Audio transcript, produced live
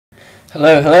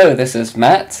Hello, this is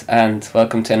Matt, and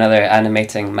welcome to another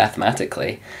Animating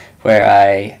Mathematically, where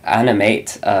I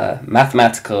animate a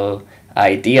mathematical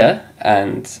idea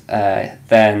and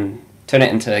then turn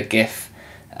it into a GIF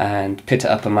and put it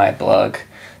up on my blog.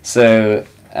 So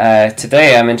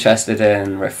today I'm interested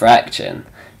in refraction,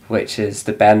 which is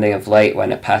the bending of light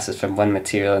when it passes from one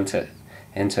material into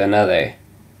another.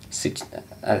 So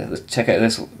let's check out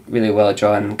this really well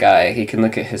drawn guy. He can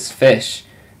look at his fish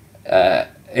at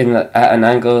an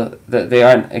angle that they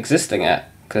aren't existing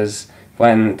at, because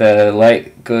when the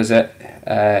light goes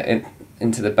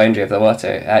into the boundary of the water,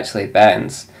 it actually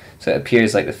bends, so it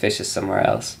appears like the fish is somewhere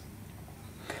else.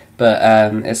 But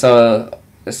it's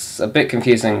a bit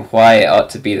confusing why it ought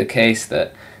to be the case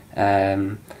that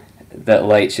that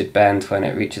light should bend when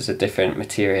it reaches a different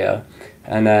material.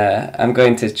 And I'm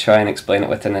going to try and explain it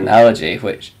with an analogy,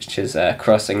 which is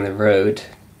crossing the road.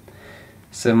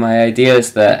 So my idea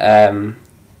is that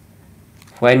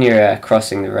when you're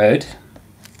crossing the road,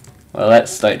 well,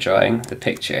 let's start drawing the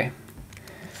picture.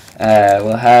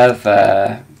 We'll have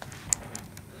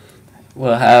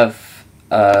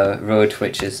a road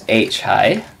which is h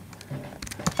high.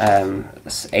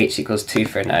 H equals 2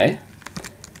 for now,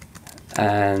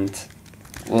 and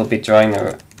we'll be drawing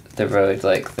the road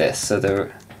like this. So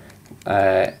the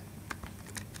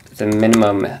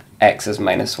minimum x is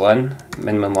 -1,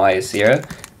 minimum y is 0,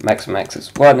 maximum x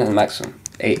is 1, and the maximum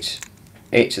h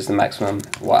is the maximum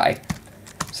y.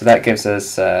 So that gives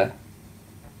us a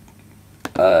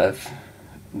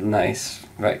nice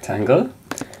rectangle,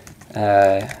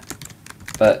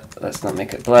 but let's not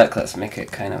make it black, let's make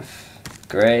it kind of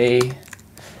grey.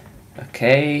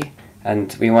 Okay,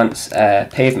 and we want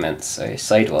pavements, or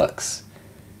sidewalks.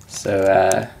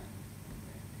 So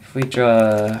if we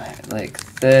draw like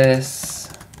this,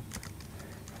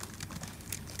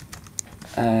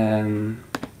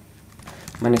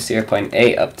 minus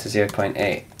 0.8 up to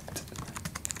 0.8,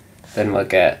 then we'll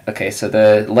get, okay, so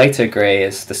the lighter grey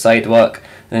is the sidewalk,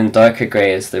 and then darker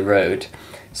grey is the road.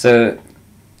 So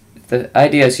the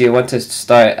idea is you want to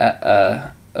start at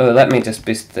let me just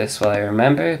boost this while I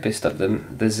remember, boost up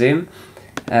the zoom.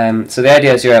 So the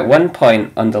idea is you're at one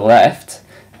point on the left,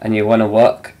 and you want to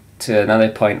walk to another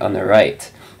point on the right.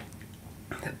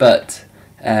 But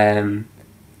there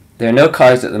are no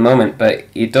cars at the moment, but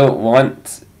you don't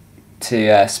want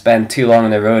to spend too long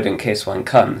on the road in case one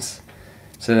comes.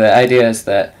 So the idea is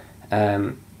that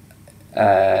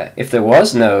if there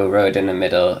was no road in the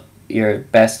middle, your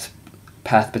best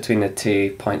path between the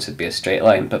 2 points would be a straight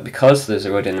line. But because there's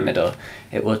a road in the middle,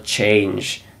 it will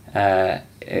change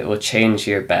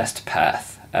your best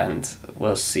path, and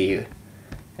we'll see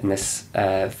in this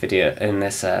video.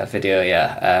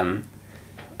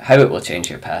 How it will change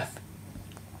your path.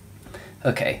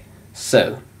 Okay,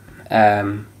 so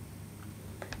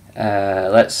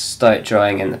let's start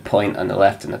drawing in the point on the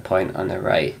left and the point on the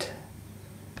right.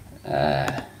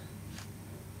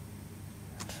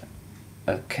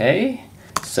 Okay,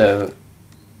 so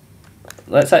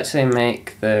let's actually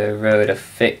make the road a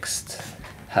fixed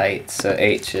height. So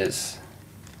h is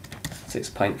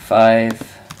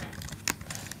 6.5,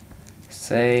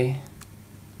 say.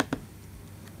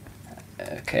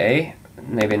 Okay,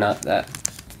 maybe not that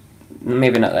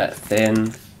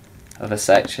thin of a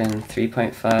section.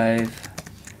 3.5.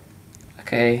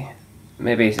 Okay,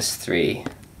 maybe just 3.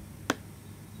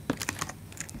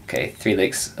 Okay, 3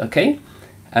 leaks. Okay,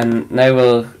 and now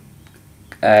we'll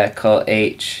call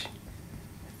h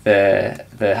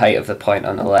the height of the point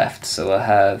on the left. So we'll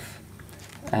have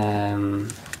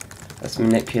let's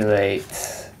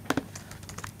manipulate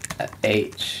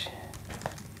h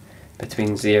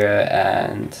between 0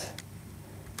 and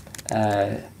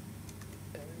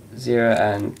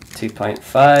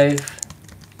 2.5,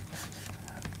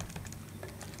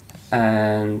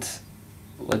 and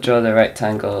we'll draw the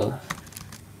rectangle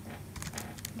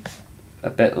a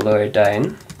bit lower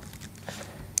down,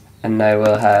 and now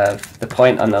we'll have the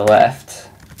point on the left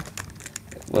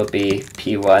will be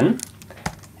P1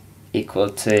 equal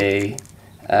to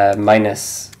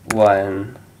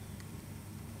 -1,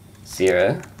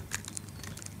 0,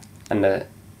 and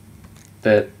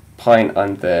the point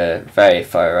on the very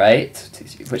far right,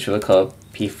 which we'll call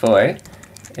P4,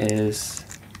 is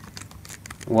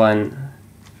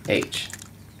 1h.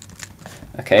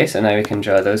 Okay, so now we can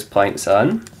draw those points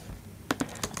on.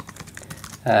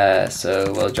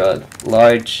 So we'll draw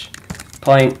large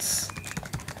points,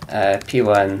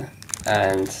 P1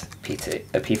 and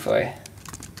P4.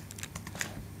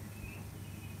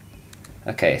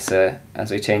 Okay, so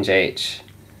as we change h,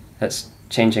 that's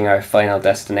changing our final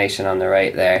destination on the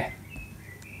right there.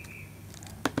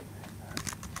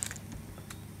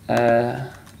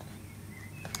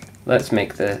 let's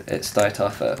make it start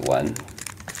off at 1.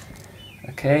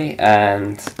 Okay,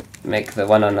 and make the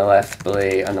one on the left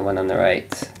blue and the one on the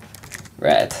right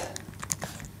red.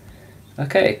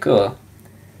 Okay, cool.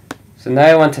 So now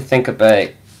I want to think about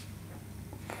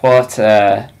what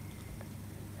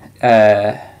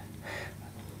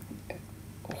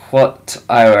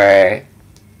our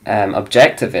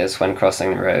objective is when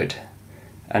crossing the road,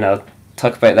 and I'll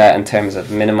talk about that in terms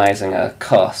of minimizing a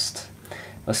cost.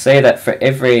 We'll say that for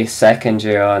every second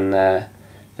you're on the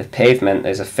pavement,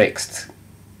 there's a fixed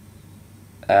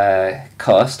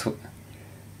cost,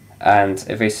 and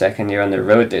every second you're on the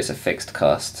road, there's a fixed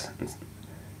cost.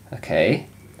 Okay,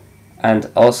 and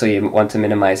also you want to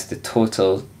minimize the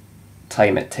total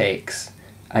time it takes,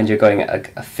 and you're going at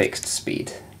a fixed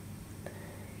speed.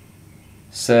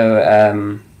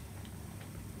 So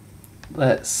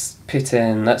let's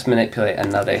manipulate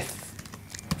another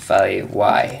value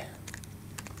y,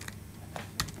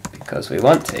 because we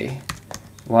want to.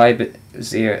 Y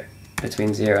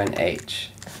between 0 and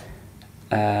h,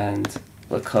 and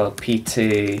we'll call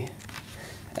p2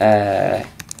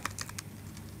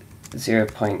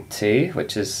 0.2,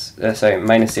 which is minus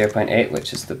 0.8,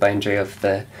 which is the boundary of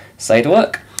the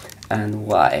sidewalk, and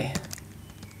y.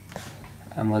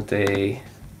 And we'll do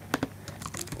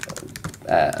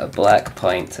a black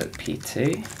point at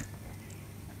P2.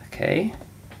 Okay,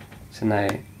 so now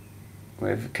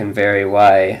we can vary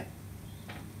y.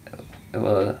 It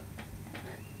will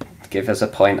give us a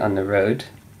point on the road,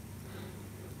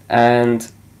 and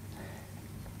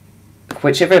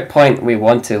whichever point we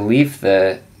want to leave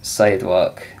the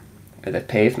sidewalk or the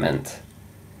pavement,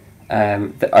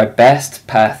 our best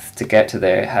path to get to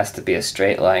there has to be a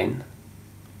straight line.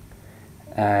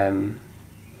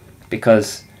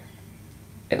 Because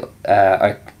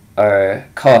our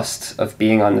cost of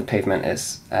being on the pavement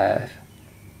is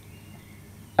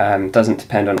doesn't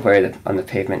depend on where on the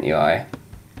pavement you are.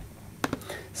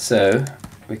 So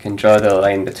we can draw the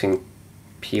line between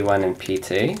P1 and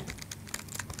P2,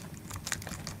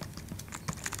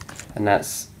 and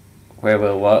that's where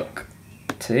we'll walk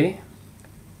to.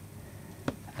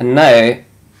 And now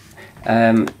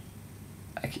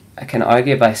I can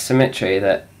argue by symmetry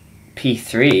that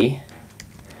P3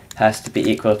 has to be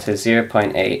equal to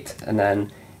 0.8 and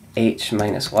then h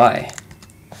minus y.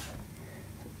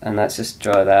 And let's just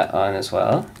draw that on as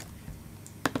well.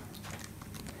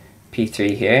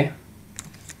 P3 here.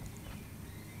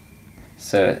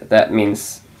 So that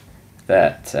means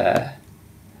that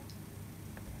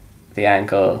the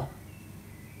angle,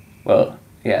 well,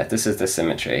 yeah, this is the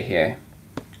symmetry here.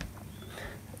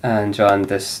 And draw on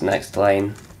this next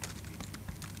line.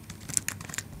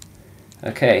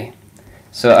 Okay,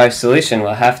 so our solution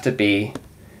will have to be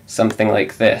something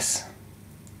like this.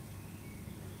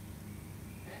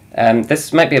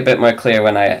 This might be a bit more clear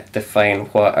when I define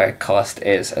what our cost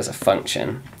is as a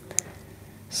function.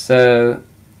 So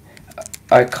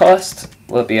our cost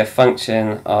will be a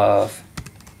function of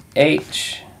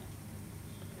h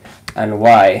and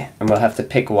y, and we'll have to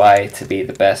pick y to be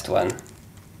the best one.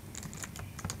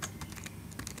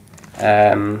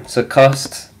 So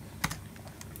cost,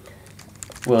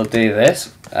 we'll do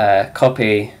this,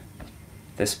 copy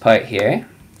this part here,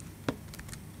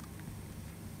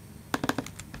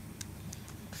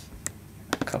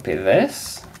 copy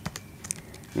this.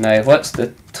 Now what's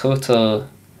the total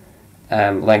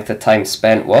length of time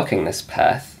spent walking this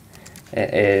path?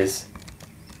 It is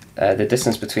the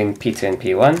distance between P2 and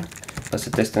P1 plus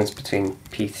the distance between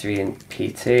P3 and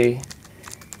P2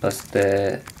 plus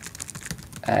the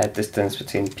distance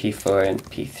between P4 and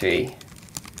P3.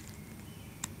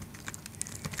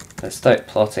 Let's start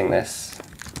plotting this.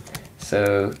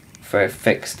 So for a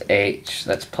fixed h,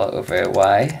 let's plot over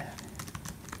y.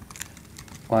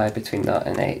 Y between 0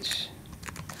 and h.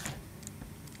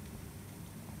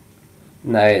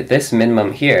 Now this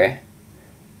minimum here,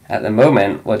 at the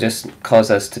moment, will just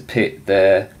cause us to put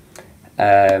the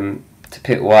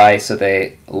y so that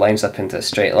it lines up into a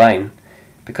straight line,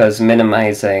 because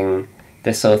minimizing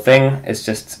this whole thing is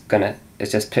just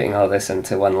putting all this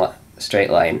into one straight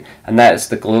line, and that is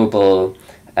the global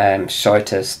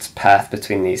shortest path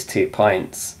between these 2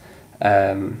 points.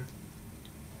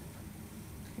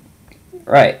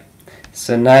 Right,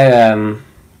 so now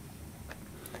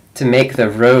to make the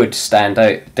road stand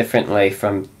out differently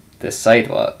from the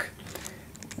sidewalk,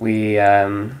 we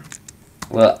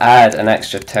will add an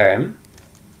extra term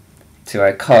to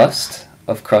our cost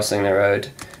of crossing the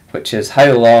road, which is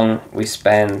how long we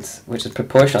spend, which is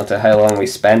proportional to how long we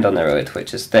spend on the road,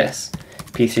 which is this,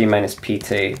 P3 minus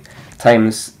P2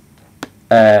 times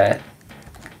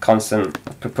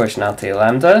constant proportionality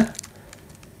lambda,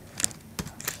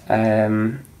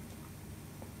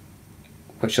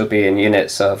 which will be in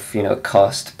units of, you know,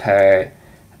 cost per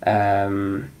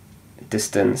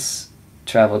distance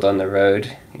traveled on the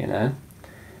road, you know.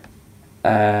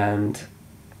 And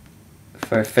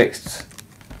for a fixed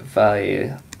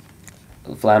value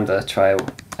of lambda, try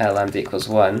lambda equals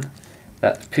 1,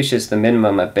 that pushes the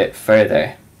minimum a bit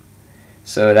further.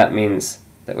 So that means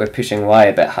that we're pushing y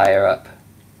a bit higher up,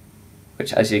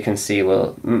 which, as you can see,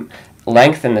 will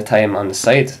lengthen the time on the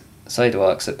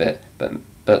sidewalks a bit,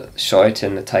 but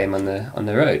shorten the time on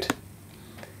the road.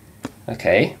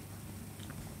 Okay,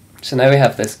 so now we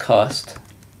have this cost.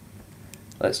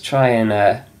 Let's try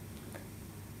and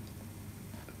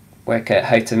work out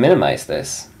how to minimize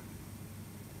this.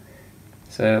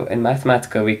 So in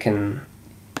Mathematica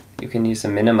you can use a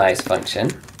minimize function.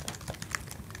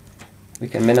 We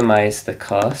can minimize the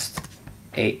cost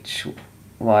h,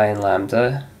 y, and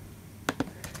lambda.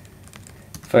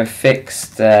 For a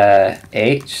fixed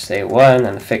h, say 1,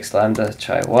 and a fixed lambda,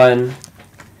 try 1.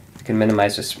 We can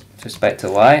minimize with respect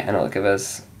to y, and it will give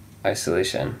us our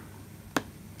solution.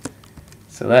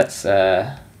 So let's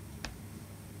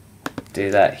do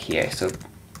that here. So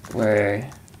we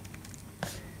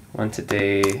want to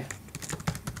do,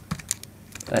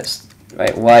 let's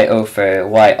write y0 for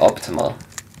y optimal,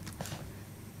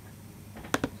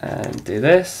 and do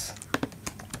this.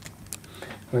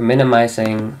 We're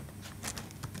minimizing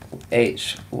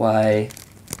h, y,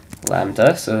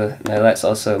 lambda, so now let's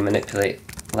also manipulate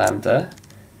lambda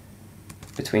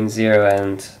between 0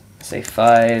 and, say,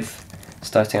 5,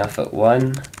 starting off at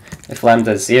 1. If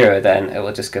lambda is 0, then it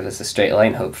will just give us a straight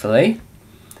line, hopefully.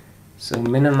 So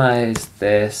minimize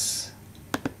this.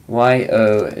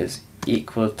 Y0 is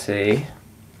equal to,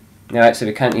 no,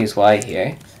 actually we can't use y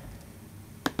here.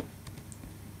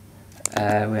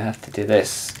 We have to do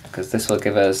this, because this will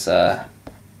give us a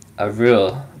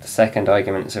rule. The second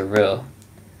argument is a rule.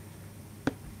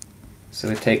 So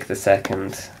we take the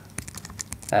second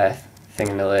thing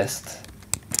in the list,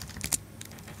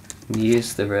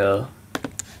 use the rule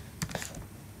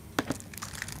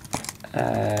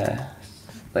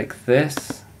like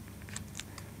this.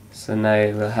 So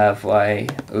now we'll have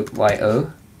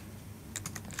y0,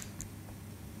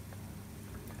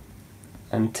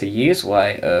 and to use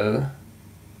y0,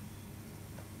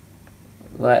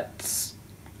 let's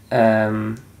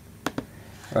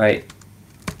write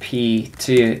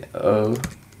p2o,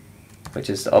 which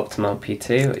is the optimal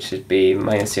p2, which should be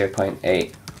minus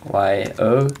 0.8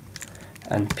 y0,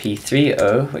 and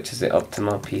p3o, which is the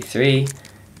optimal p3,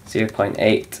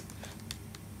 0.8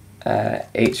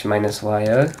 h minus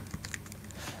y0,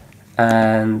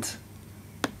 and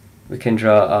we can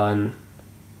draw on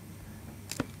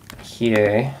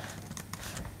here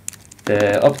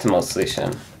the optimal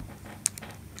solution.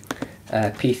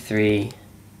 P2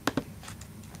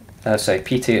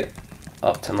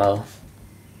 optimal.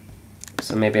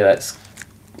 So maybe let's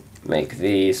make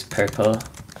these purple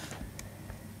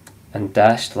and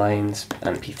dashed lines,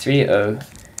 and P3O,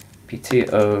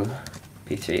 P2O,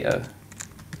 P3O.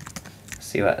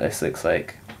 See what this looks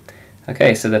like.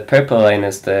 Okay, so the purple line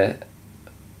is the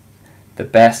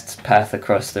best path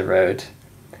across the road,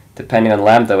 depending on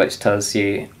lambda, which tells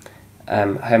you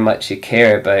how much you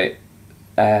care about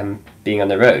being on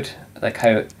the road, like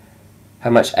how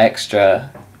much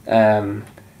extra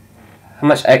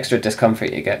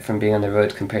discomfort you get from being on the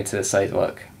road compared to the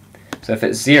sidewalk. So if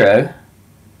it's 0,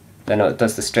 then it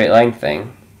does the straight line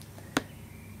thing,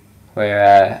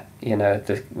 where you know,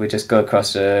 we just go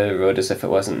across the road as if it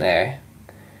wasn't there,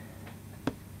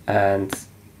 and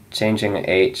changing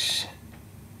h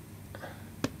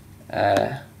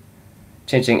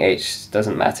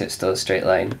doesn't matter, it's still a straight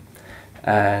line.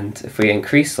 And if we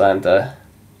increase lambda,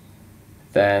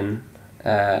 then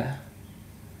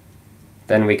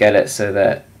we get it so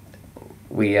that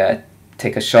we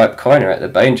take a sharp corner at the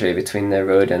boundary between the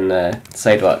road and the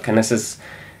sidewalk. And this is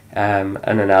an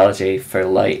analogy for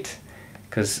light,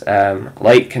 because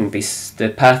light can be, the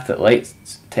path that light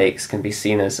takes can be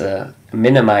seen as a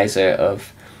minimizer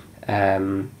of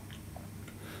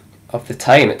the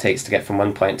time it takes to get from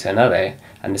one point to another,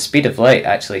 and the speed of light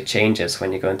actually changes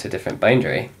when you go into a different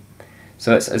boundary.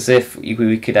 So it's as if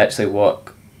we could actually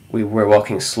we were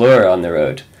walking slower on the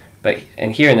road, but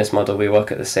here in this model we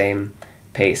walk at the same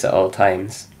pace at all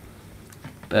times.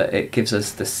 But it gives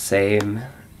us the same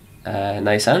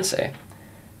nice answer.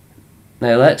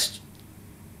 Now let's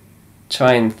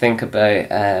try and think about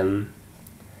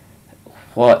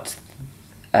what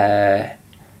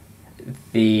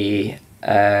the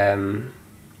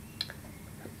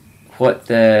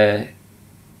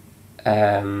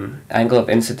angle of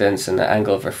incidence and the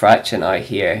angle of refraction are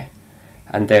here,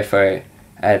 and therefore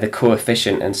the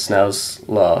coefficient in Snell's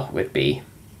law would be.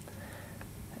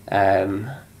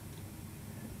 Now,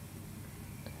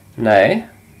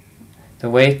 the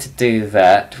way to do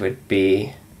that would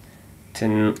be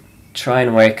to try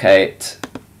and work out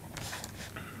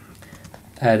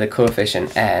the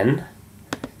coefficient n.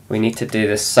 We need to do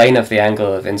the sine of the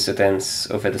angle of incidence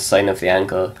over the sine of the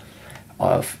angle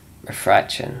of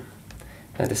refraction.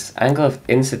 Now this angle of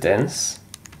incidence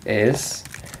is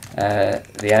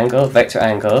the angle, vector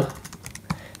angle,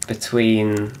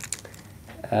 between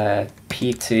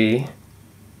P2.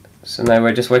 So now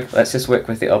let's just work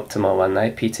with the optimal one now,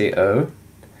 P2O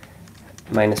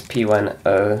minus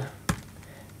P1O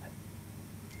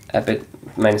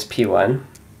minus P1.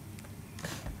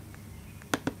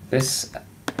 This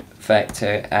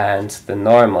vector and the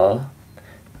normal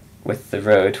with the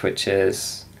road, which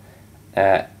is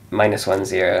minus 1,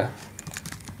 0.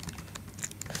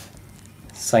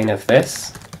 Sine of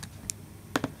this.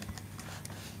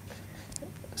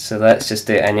 So let's just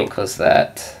do n equals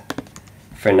that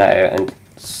for now and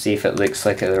see if it looks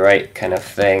like the right kind of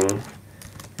thing.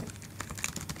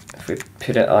 If we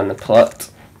put it on the plot,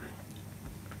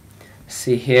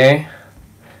 see here,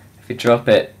 if we drop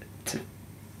it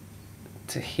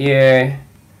to here,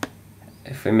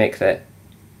 if we make that,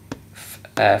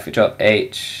 if we drop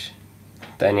h,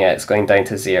 then yeah, it's going down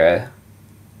to 0.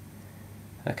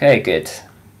 Okay, good.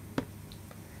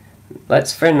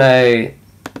 Let's for now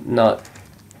not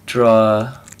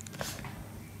draw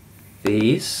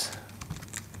these,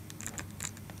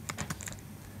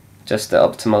 just the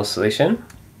optimal solution.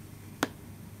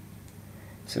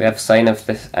 So we have sine of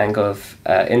this angle of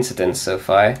incidence so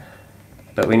far,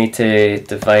 but we need to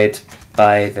divide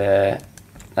by the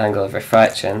angle of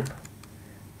refraction,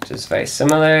 which is very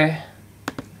similar.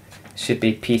 Should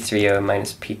be P3O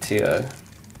minus P2O.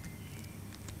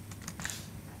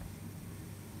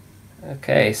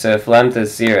 Okay, so if lambda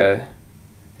is 0,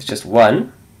 it's just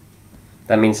 1.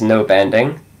 That means no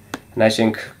bending. And as you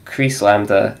increase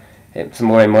lambda, it's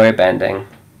more and more bending.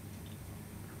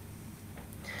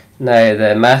 Now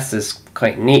the math is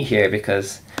quite neat here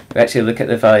because we actually look at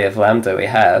the value of lambda we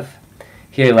have.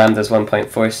 Here lambda is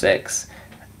 1.46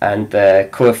 and the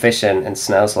coefficient in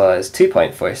Snell's law is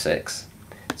 2.46.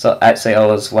 So actually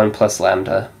always 1 plus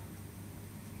lambda.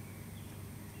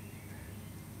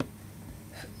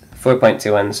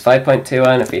 4.21 is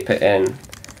 5.21 if we put in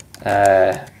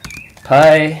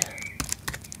pi,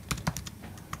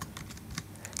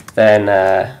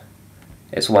 then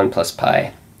it's 1 plus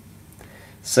pi.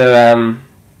 So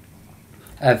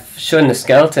I've shown the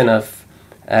skeleton of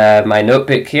my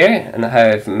notebook here and how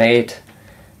I've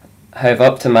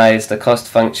optimized the cost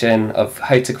function of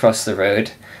how to cross the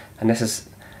road, and this is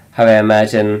how I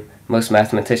imagine most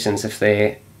mathematicians, if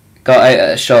they got out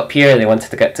at a shop here, they wanted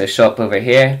to get to a shop over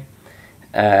here,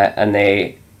 and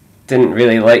they didn't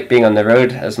really like being on the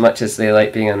road as much as they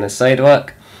like being on the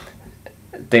sidewalk,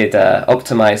 they'd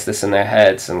optimize this in their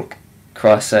heads and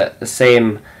cross at the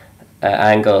same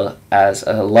angle as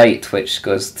a light which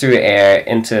goes through air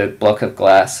into a block of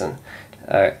glass and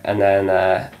then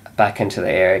back into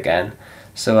the air again.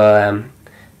 So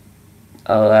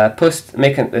I'll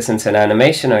make this into an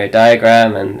animation or a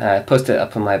diagram and post it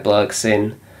up on my blog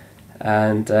soon.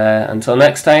 And until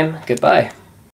next time, goodbye.